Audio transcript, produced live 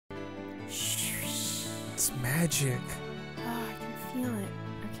It's magic. Oh, I can feel it.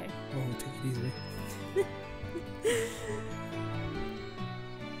 Okay. Oh, take it easy.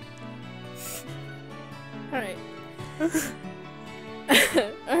 Alright.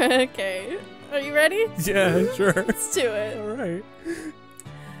 Okay. Are you ready? Yeah, sure. Let's do it. Alright.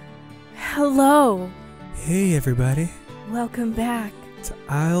 Hello. Hey, everybody. Welcome back. To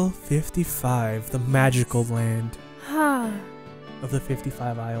Isle 55, the magical land Ah, of the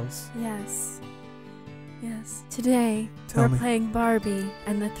 55 Isles. yes. Yes. Today, Tell we're me. playing Barbie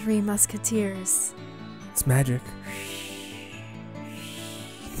and the Three Musketeers. It's magic.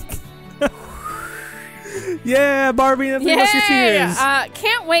 Yeah, Barbie and the Three Musketeers.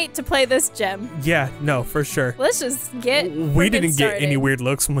 Can't wait to play this gem. Yeah, no, for sure. Let's just get We didn't get any started. weird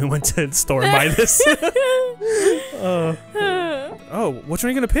looks when we went to the store and buy this. Oh, which one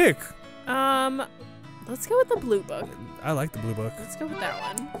are you gonna pick? Let's go with the blue book. I like the blue book. Let's go with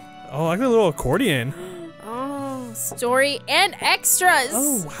that one. Oh, I like the little accordion. Oh, story and extras.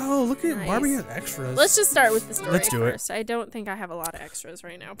 Oh, wow, look at Nice. Barbie has extras. Let's just start with the story Let's do it. first. I don't think I have a lot of extras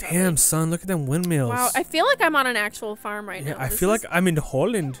right now. Probably. Damn, son, look at them windmills. Wow, I feel like I'm on an actual farm right Yeah, now. I This feel like is- I'm in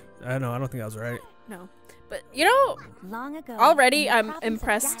Holland. I don't know, I don't think that was right. No. But, you know, Long ago, already in the I'm province of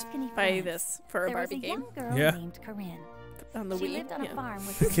impressed Gascony, by France, this for a there was Barbie game. young girl Yeah. named Corinne. On the She Wii. lived on Yeah. a farm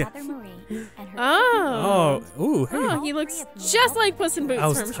with her Yeah. mother Marie and her Oh. Oh, ooh, hey. Oh, he looks just like Puss in Boots I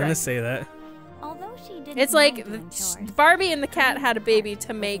was from trying to Shrek. say that. Although she didn't It's like mind doing chores, Barbie and the cat had a baby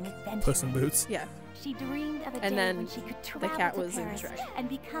to make. Puss in Boots. Yeah. She dreamed of a And day then when she could travel cat to was in Paris Shrek. and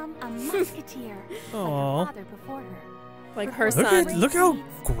become a musketeer like Aw. her father before her. Like her Look son. at- look how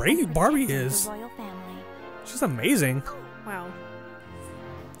great Barbie is. The royal family. She's amazing. Wow.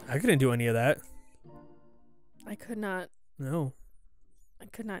 I couldn't do any of that. I could not. No. I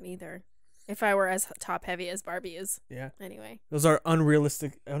could not either. If I were as top heavy as Barbie is. Yeah. Anyway. Those are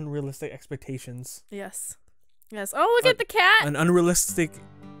unrealistic expectations. Yes. Yes. Oh, look at the cat. An unrealistic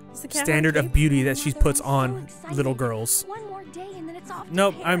Does the cat have standard a of cape? beauty that she puts So on excited. little girls. One more day and then it's off to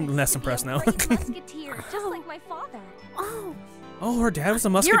Nope, Paris I'm less to be impressed a now. brave musketeer, just like my father. Oh. Oh, her dad was a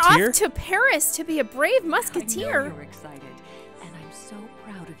You're musketeer? off to Paris to be a brave I musketeer. know you're excited, and I'm so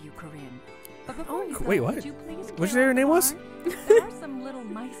proud of you, Corinne. But before you wait, go, what? would you please What's clear her out name the was? barn? There are some little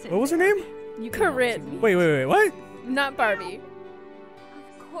mice in What was her there. name? You can help Corinne. to meet Wait, what? Not Barbie.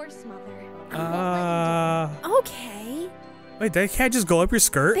 Of course, mother. Okay. Wait, that cat just go up your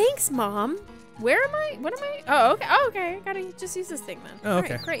skirt? Thanks, Mom. Where am I? What am I? Oh, okay. Oh, okay. I gotta just use this thing then. Oh,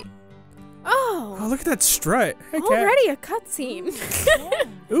 okay. Alright, great. Oh. Oh, look at that strut. Hey, cat. Already a cutscene.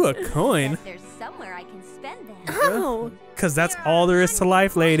 Ooh, a coin. There's somewhere I can spend them. Oh. Because that's all there is to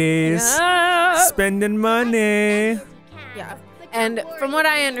life, ladies. Spending money. Yeah. And from what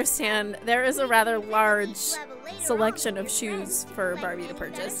I understand, there is a rather large selection of shoes for Barbie to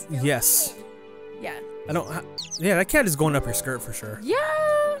purchase. Yes. Yeah. Yeah, that cat is going up your skirt for sure. Yeah.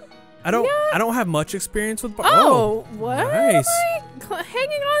 I don't have much experience with Oh, what nice. am I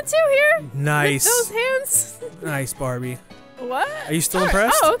hanging on to here? Nice. With those hands? Nice, Barbie. What? Are you still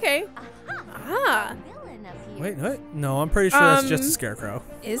impressed? Oh, okay. Ah. Villain up here. Wait, what? No, I'm pretty sure that's just a scarecrow.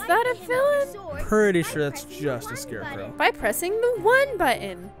 Is that a villain? Pretty sure that's just a scarecrow. By pressing the 1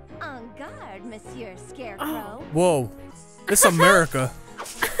 button. En garde, Monsieur Scarecrow. Oh. Whoa. This is America.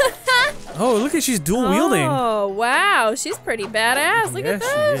 Oh, look at she's dual wielding. Oh, wow. She's pretty badass. Look Yeah, at she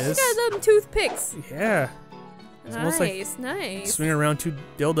that. is. She got them toothpicks. Yeah. It's almost like Nice, nice. swinging around two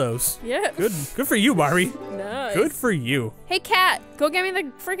dildos. Yeah. Good for you, Barbie. Nice. Good for you. Hey, cat, go get me the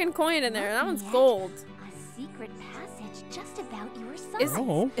freaking coin in there. That one's gold. A secret passage just about your Is- size.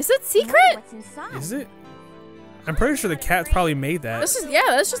 Oh, Is it Wonder secret? What's inside? is it? I'm pretty sure the cat's probably made that.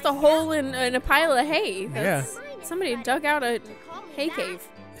 That's just a hole in a pile of hay. Yeah. Somebody dug out a hay cave.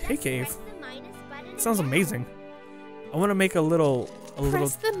 Hay cave. Sounds amazing. I want to make a little.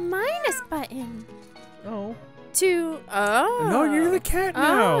 Press the minus button Oh. to. Oh. No, you're the cat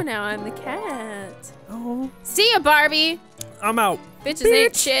now. Oh, now I'm the cat. Oh. See ya, Barbie. I'm out. Bitches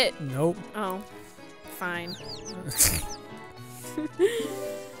ain't Bitch. shit. Nope. Oh, fine.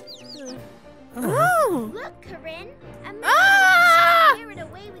 Oh. Look, Corinne. A man Ah! can scare it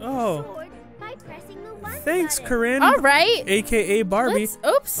away with Oh. his sword by pressing the 1 Thanks, button. Corinne. All right. AKA Barbie.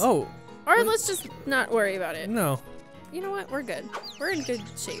 Oops. Oh. Or let's just not worry about it. No. You know what? We're good. We're in good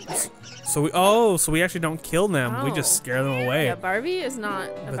shape. So we actually don't kill them. We just Oh. scare them away. Yeah, Barbie is not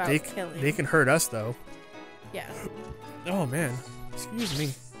But about they killing. can hurt us though. Yeah. Oh man. Excuse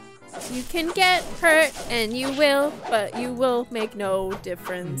me. You can get hurt, and you will, but you will make no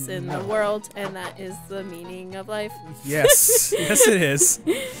difference in the world, and that is the meaning of life. Yes. Yes, it is.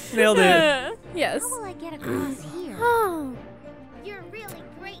 Nailed it. Yes. How will I get across here? Oh. You're really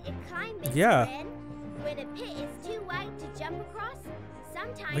great at climbing, Yeah. Corinne. When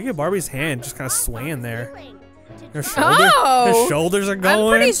sometimes Look at Barbie's hand just kind of cross swaying there. ceiling to Her try- shoulder, Oh! her shoulders are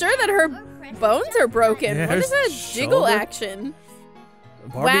going. I'm pretty sure that her bones are broken. Yeah, What is her that jiggle shoulder- action?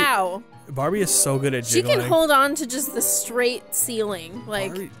 Barbie, Wow. Barbie is so good at She jiggling. can hold on to just the straight ceiling. Like,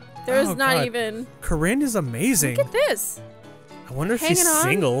 Barbie- there's oh, not God. even. Corinne is amazing. Look at this. I wonder if she's Hanging on.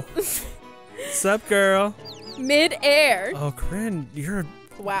 single. Sup, girl? Mid-air. Oh, Corinne, you're.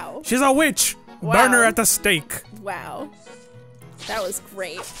 Wow. She's a witch. Wow. Burn her at the stake. Wow. That was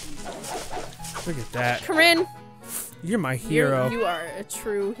great. Look at that. Corinne, You're my hero. you are a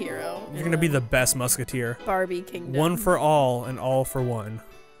true hero. You're gonna be the best musketeer. Barbie Kingdom. One for all and all for one.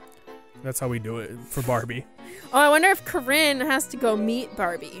 That's how we do it for Barbie. Oh, I wonder if Corinne has to go meet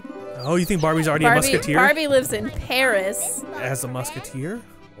Barbie. Oh, you think Barbie's already a musketeer? Barbie lives in Paris, As a musketeer?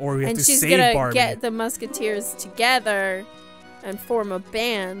 Or we have and to she's save gonna Barbie? get the musketeers together and form a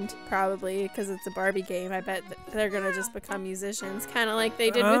band, probably, because it's a Barbie game. I bet they're gonna just become musicians, kind of like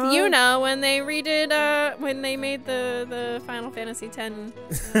they did with Yuna when they redid, when they made the Final Fantasy X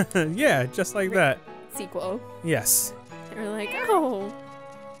Yeah, just like that. sequel. Yes. They were like, oh,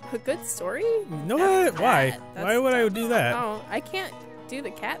 a good story? No, That's why? bad. Why That's would I do that? Oh, I can't do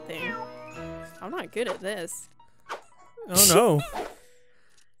the cat thing. I'm not good at this. Oh no.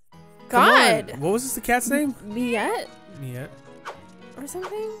 Come on. God. What was this the cat's name? Miette Yeah. or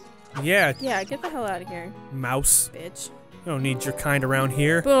something? Yeah, Yeah, get the hell out of here, mouse. bitch. You don't need your kind around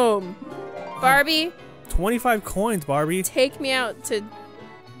here. Boom. Barbie, 25 coins, Barbie. take me out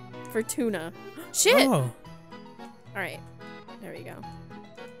for tuna. Shit. Oh, All right. There we go.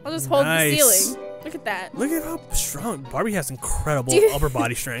 I'll just hold Nice. the ceiling. Look at that. look at how strong. Barbie has incredible Dude. upper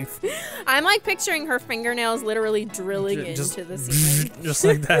body strength. I'm like picturing her fingernails literally drilling Just- into the ceiling. Just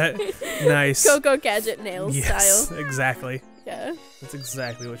like that. Nice. Coco Gadget nails Yes, style. exactly. Yeah. That's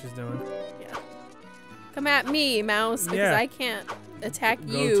exactly what she's doing. Yeah. Come at me, mouse, because Yeah. I can't attack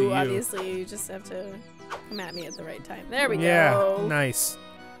Go to you. you. Obviously, you just have to come at me at the right time. There we Yeah, go. nice.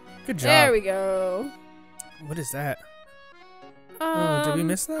 Good job. There we go. What is that? Oh, did we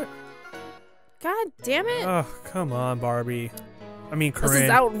miss that? God damn it. Oh, come on, Barbie. I mean, This Corinne. is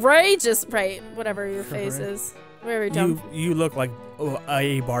outrageous. Right, whatever your face Corinne. is. Very dumb. You look like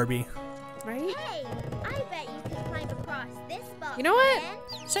a Barbie. Right? Hey, I bet you can climb across this box. You know what?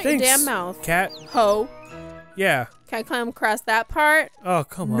 Then. Shut Thanks, your damn mouth. Cat. Ho. Yeah. Can I climb across that part? Oh,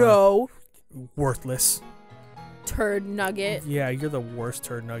 come on. No. Worthless. Turd nugget. Yeah, you're the worst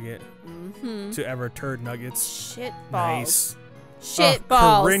turd nugget Mm-hmm. to ever turd nuggets. Shit balls. Nice. Shit Oh,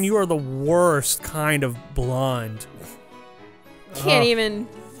 balls. Corinne, you are the worst kind of blonde. Can't Oh, even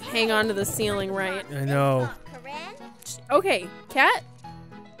hang on to the ceiling right. I know. Oh, Corinne? Okay, cat?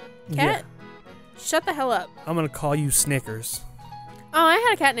 Cat? Shut the hell up. Yeah, I'm gonna call you Snickers. Oh, I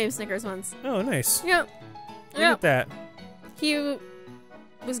had a cat named Snickers once. Oh, nice. Yep. Look Yep. at that. He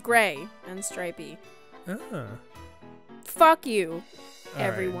was gray and stripy. Ah. Fuck you, All right.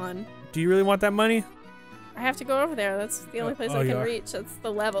 everyone. Do you really want that money? I have to go over there. That's the only place oh, I you can are. reach. That's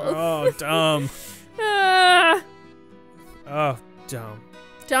the level. Oh, dumb. Ah, Oh, dumb.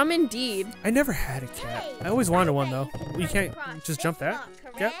 dumb indeed. I never had a cat. I always wanted one though. You can't just jump that.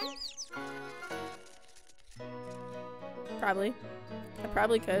 Cat? Probably. I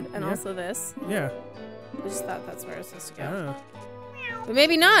probably could. And Yeah. also this. Yeah. I just thought that's where I was supposed to go. Ah. But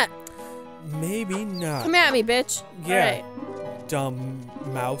maybe not. Maybe not. Come at me, bitch. Yeah. Alright. Dumb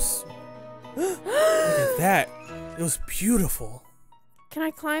mouse. Look at that. It was beautiful. Can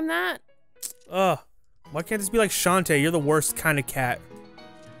I climb that? Ugh. Why can't this be like Shantae? You're the worst kind of cat.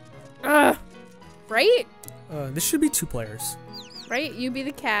 Ugh. Right? This should be 2 players. Right? You be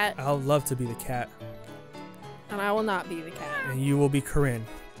the cat, I'll love to be the cat, and I will not be the cat. and you will be Corinne.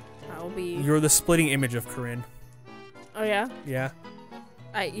 I will be. You're the splitting image of Corinne. Oh yeah. Yeah.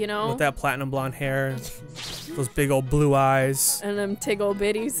 You know. With that platinum blonde hair, those big old blue eyes. And them tiggle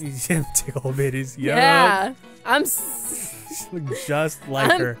bitties. Tickle bitties. Yup. Yeah. You look just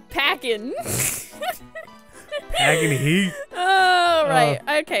like I'm her. packing. Packing heat. Oh right.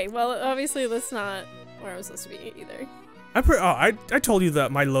 Okay. Well, obviously that's not where I was supposed to be either. I told you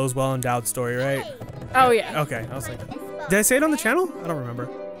that my Lowe's well endowed story, right? Oh yeah. Okay. I was like, did I say it on the channel? I don't remember.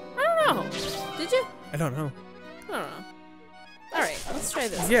 I don't know. Did you? I don't know. I don't know. All right. Let's try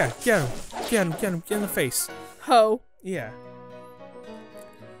this. Yeah, get him. Get him. Get him. Get in the face. Ho. Yeah.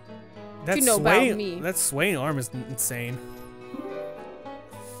 You know about me. That swaying arm is insane.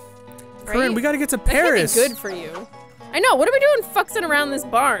 Right? Corinne, we gotta get to That can't Paris. be good for you. I know. What are we doing fuxing around this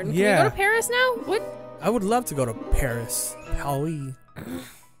barn? Can Yeah. we go to Paris now? What? I would love to go to Paris. Paris.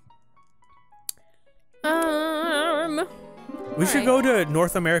 We should go to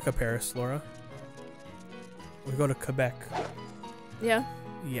North America, Paris, Laura. We go to Quebec. Yeah.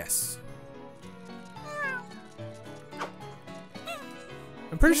 Yes.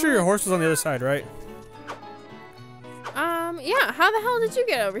 I'm pretty sure your horse was on the other side, right? Yeah. How the hell did you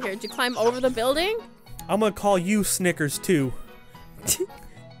get over here? Did you climb over the building? I'm gonna call you Snickers too.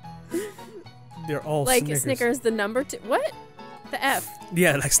 They're all Like Snickers. Snickers the number 2. What? The F.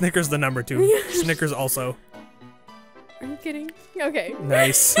 Yeah, like Snickers the number 2. Snickers also. Are you kidding? Okay.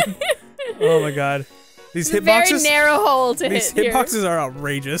 Nice. Oh my god. These It's a very hitboxes. narrow hole to These hit here. hitboxes are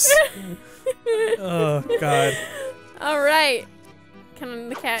outrageous. Oh god. All right. Can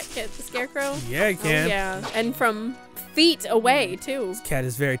the cat get the scarecrow? Yeah, you can. Oh, yeah. And from feet away too. Cat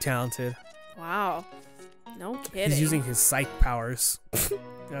is very talented. Wow. No kidding. He's using his psych powers.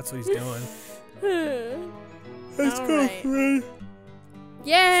 That's what he's doing. Let's All go, right. Ray.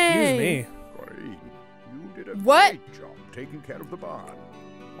 Yay! Excuse me. Great. You did a What? great job taking care of the barn.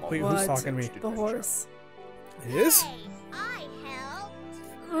 Wait, What? who's talking to me? The horse. It is? Hey, I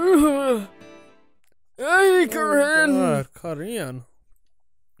helped. Hey, God, Corinne.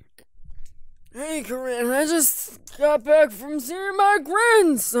 Hey, Corinne. I just got back from seeing my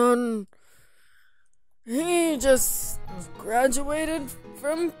grandson. He just graduated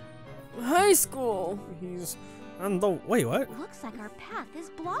from high school. He's on the. Wait, what? Looks like our path is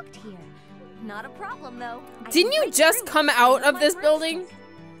blocked here. Not a problem, though. I can Didn't you break just through come with out of my this braces. building?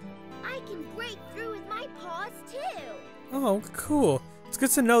 I can break through with my paws too. Oh, cool. It's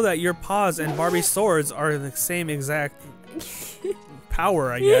good to know that your paws and Barbie's swords are the same exact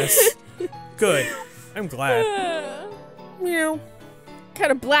power, I guess. Good. I'm glad. Meow. What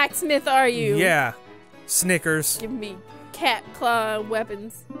kind of blacksmith are you? Yeah. Snickers. Give me cat claw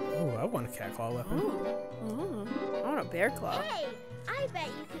weapons. Oh, I want a cat claw weapon. Oh, I want a bear claw. Hey, I bet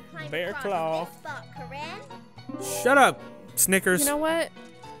you could climb Bear across claw. this spot, Corinne. Shut up, Snickers. You know what?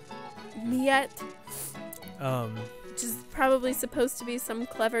 Miette, Um, which is probably supposed to be some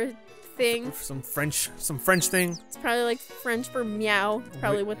clever thing. some French thing. It's probably like French for meow. It's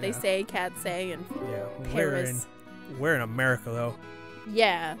probably what they Yeah. say, cats say, and Yeah. Paris. We're in America though.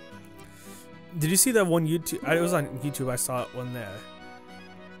 yeah. Did you see that one YouTube? It was on YouTube. I saw it when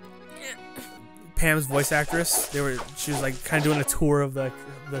Pam's voice actress. She was like kind of doing a tour of the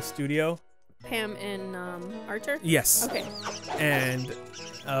studio. Pam and Archer? Yes. Okay. And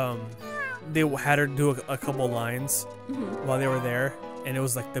they had her do a couple lines while they were there, and it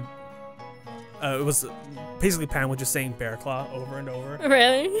was like it was basically Pam was just saying bear claw over and over,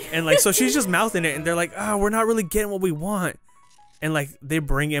 Really? and like so she's just mouthing it, and they're like, we're not really getting what we want, and like they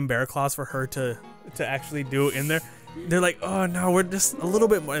bring in bear claws for her to actually do it in there. They're like, oh no, we're just a little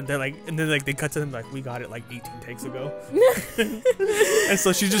bit more. And they're like, and then like they cut to them like, we got it like 18 takes ago. And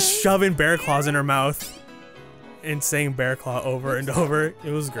so she's just shoving bear claws in her mouth and saying bear claw over and over.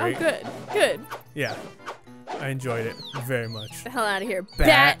 It was great. Oh, good. Good. Yeah, I enjoyed it very much. Get the hell out of here.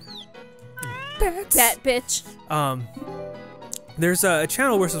 Bat. Bat bitch. There's a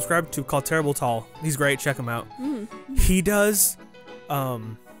channel we're subscribed to called Terrible Tall. He's great. Check him out. He does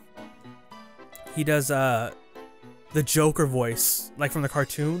the Joker voice, like from the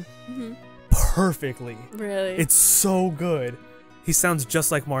cartoon, perfectly. Really? It's so good. He sounds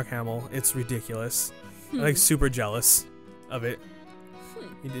just like Mark Hamill. It's ridiculous. I'm like super jealous of it.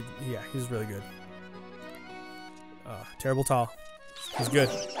 He did, yeah, he's really good. Terrible Tall. He's good.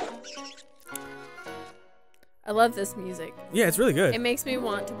 I love this music. Yeah, it's really good. It makes me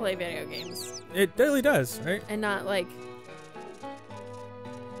want to play video games It really does, right? and not like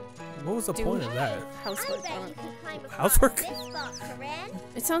What was the do point of that? I housework. bet you could climb across Housework? this spot, Corinne.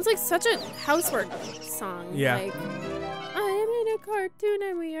 It sounds like such a housework song. Yeah. Like, I am in a cartoon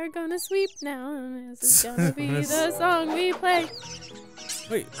and we are gonna sweep now. And this is gonna be the song we play.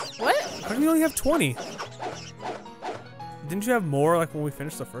 Wait, What? how come you only have 20? Didn't you have more like when we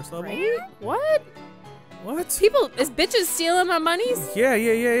finished the first level? Right? What? What? People, is bitches stealing my monies?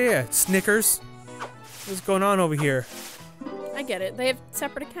 Yeah. Snickers. What's going on over here? I get it. They have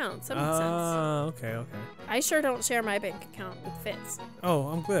separate accounts. That makes sense. Okay. I sure don't share my bank account with Fitz. Oh,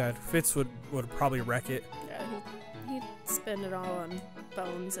 I'm glad. Fitz would probably wreck it. Yeah, he'd spend it all on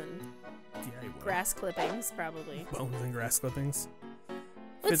bones and Yeah, he would. grass clippings, probably. Bones and grass clippings.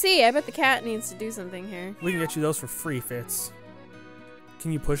 Let's see. I bet the cat needs to do something here. We can get you those for free, Fitz.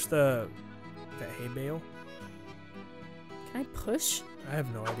 Can you push that hay bale? Can I push? I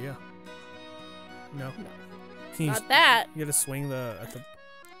have no idea. No. No. Can you? Not that. You gotta swing the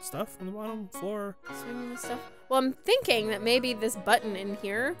stuff on the bottom floor. Swinging the stuff. Well, I'm thinking that maybe this button in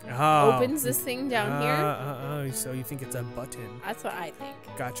here Oh. opens this thing down here. So you think it's a button? That's what I think.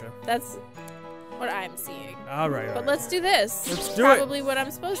 Gotcha. That's what I'm seeing. All right. But let's do this. Let's It's do it. probably what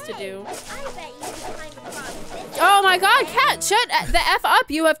I'm supposed to do. I bet you could climb across this Oh my God, Cat! Shut the F up!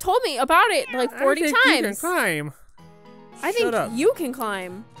 You have told me about it like 40 I think you can times. climb. I think Shut up. you can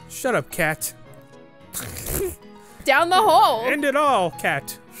climb Shut up, cat. down the hole. End it all,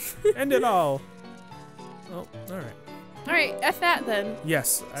 cat. End it all. Oh, all right. All right, F that then.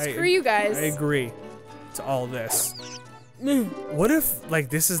 Yes, Screw you guys. I agree to all this. What if, like,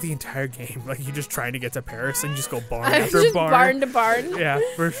 this is the entire game? Like, you just trying to get to Paris and you just go barn I'm after just barn? barn to barn. Yeah,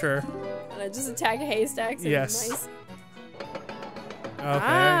 for sure. And I just attack haystacks. And Yes. Nice. Okay,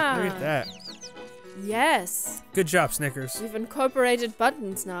 Ah. look at that. Yes. Good job, Snickers. We've incorporated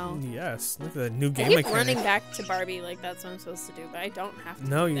buttons now. Yes, look at the new I game keep mechanic. running back to Barbie like that's what I'm supposed to do, but I don't have to.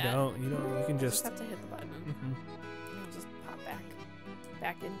 No, do you that. don't. You don't. You can I just have to hit the button. And just pop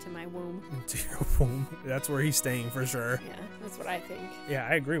back into my womb. into your womb. That's where he's staying for sure. Yeah, that's what I think. Yeah,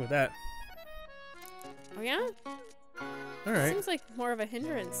 I agree with that. Oh yeah? All right. Seems like more of a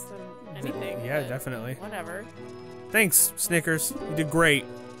hindrance than anything. Yeah, but definitely. Whatever. Thanks, Snickers. You did great.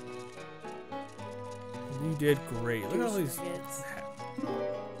 You did great. Look at all these Kids.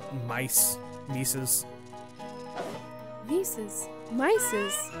 mice, nieces. Mices.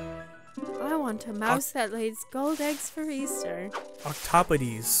 I want a mouse that lays gold eggs for Easter.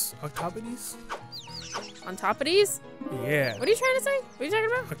 Octopodes. Octopodes? On top of these? Yeah. What are you trying to say? What are you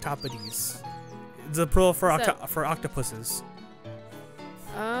talking about? Octopodes. It's a plural for What's for octopuses.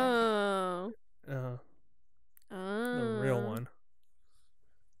 Oh. The Oh. real one.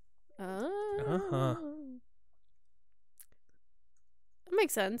 Oh. Uh-huh. That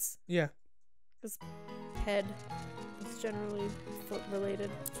makes sense. Yeah. Head is generally foot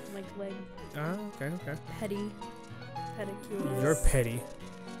related, like leg. Okay, okay. Pedicures. You're petty.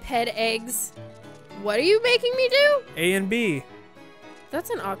 Ped eggs. What are you making me do? A and B. That's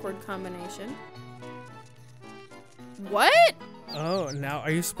an awkward combination. What? Oh, now are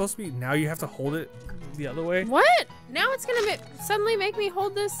you supposed to be? Now you have to hold it the other way. What? Now it's gonna suddenly make me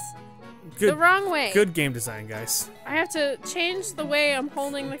hold this the Good. wrong way. Good game design, guys. I have to change the way I'm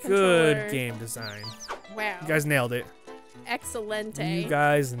holding the controller. Good game design. Wow. You guys nailed it. Excelente. You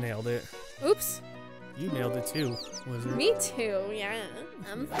guys nailed it. Oops. You nailed it too, Wizard. Me too. Yeah.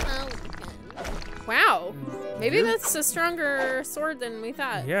 I'm so good. Wow. Maybe You're- that's a stronger sword than we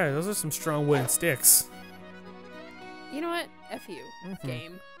thought. Yeah, those are some strong wooden sticks. You know what? F you, Mhm.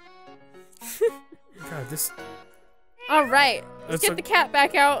 game. God, this. All right. Let's That's get a- the cat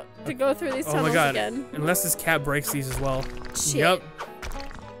back out to go through these Oh tunnels my God! again. Unless this cat breaks these as well. Shit. Yep.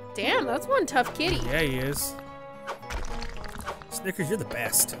 Damn, that's one tough kitty. Yeah, he is. Snickers, you're the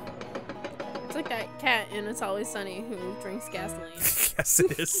best. It's like that cat in It's Always Sunny who drinks gasoline. Yes,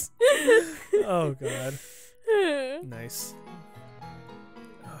 it is. Oh God. Nice.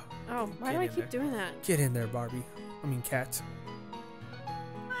 Oh, why Get do I in keep there. doing that? Get in there, Barbie. I mean, cat.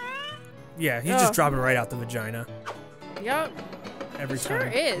 Yeah, he's Ugh. just dropping right out the vagina Yup, every Sure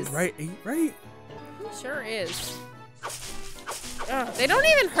time. is. Right, right. it sure is. Ugh, they don't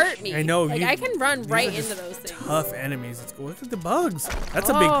even hurt me. I know, Like, you- I can run these right are just into those things. Tough enemies. Let's go. Look at the bugs. That's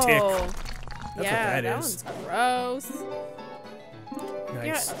a big tick. Oh, what yeah, that is. one's gross.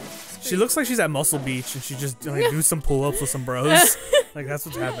 Nice. Yeah. She looks like she's at Muscle Beach and she just like do some pull-ups with some bros. Like that's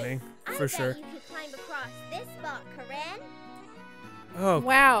what's happening I for bet sure. you could climb across this spot, Corinne. Oh,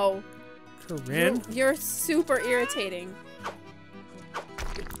 Wow. Corinne. You're super irritating.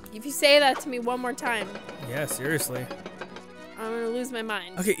 If you say that to me one more time, Yeah, seriously. I'm gonna lose my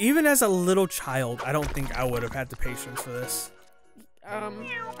mind. Okay, even as a little child, I don't think I would have had the patience for this.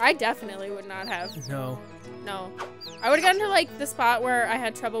 I definitely would not have. No. No. I would have gotten to like the spot where I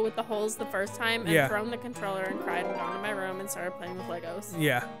had trouble with the holes the first time and Yeah. thrown the controller and cried and gone to my room and started playing with Legos.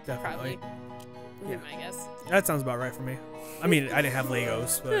 Yeah, definitely. Probably. Yeah. I guess. That sounds about right for me. I mean, I didn't have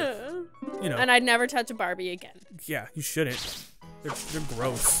Legos, but you know. And I'd never touch a Barbie again. Yeah, you shouldn't. They're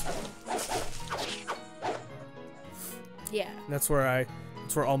gross. Yeah. That's where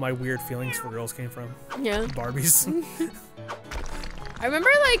all my weird feelings for girls came from. Yeah. Barbies. I remember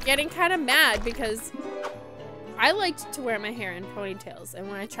like getting kind of mad because I liked to wear my hair in ponytails, and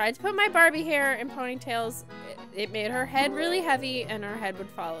when I tried to put my Barbie hair in ponytails, it made her head really heavy and her head would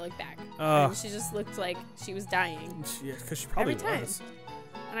fall like back. And she just looked like she was dying. Yeah, because she probably Every time. was.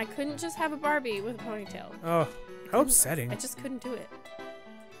 And I couldn't just have a Barbie with a ponytail. Oh, how upsetting. I just couldn't do it.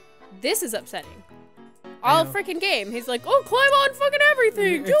 This is upsetting. All know. freaking game. He's like, oh, climb on fucking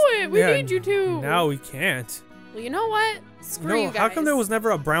everything. Do it. We Yeah, need you to. Now we can't. Well, you know what? Screw No, you guys. how come there was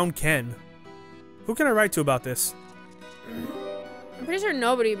never a brown Ken? Who can I write to about this? I'm pretty sure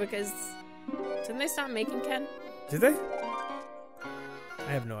nobody, because didn't they stop making Ken? Did they?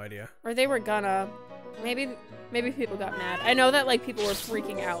 I have no idea. Or they were gonna. Maybe people got mad. I know that like people were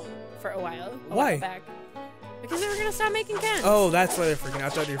freaking out for a while. Why? Back. Because they were gonna stop making Kens. Oh, that's why they're freaking out. I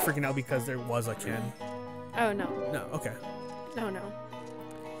thought they were freaking out because there was a Ken. Oh no. No, okay. No, no.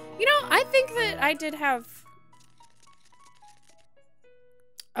 You know, I think that I did have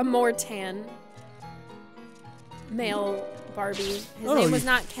a more tan male Barbie. His name was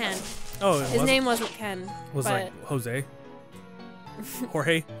not Ken. Oh, his name wasn't Ken. Was but like Jose,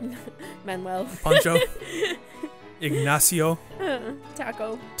 Jorge, Manuel, Pancho, Ignacio,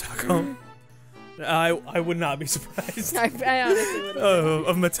 Taco. I would not be surprised. I honestly would.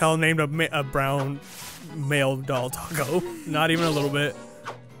 Of Mattel named a brown male doll Taco. Not even a little bit.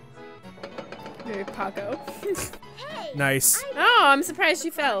 Very Paco. Nice. Oh, I'm surprised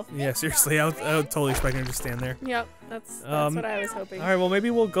you fell. Yeah, seriously, I was totally expecting her to stand there. Yep, that's what I was hoping. All right, well maybe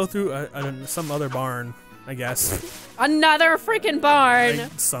we'll go through some other barn, I guess. Another freaking barn.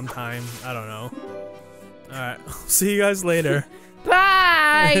 Like, sometime, I don't know. All right, see you guys later.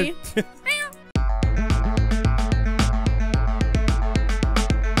 Bye.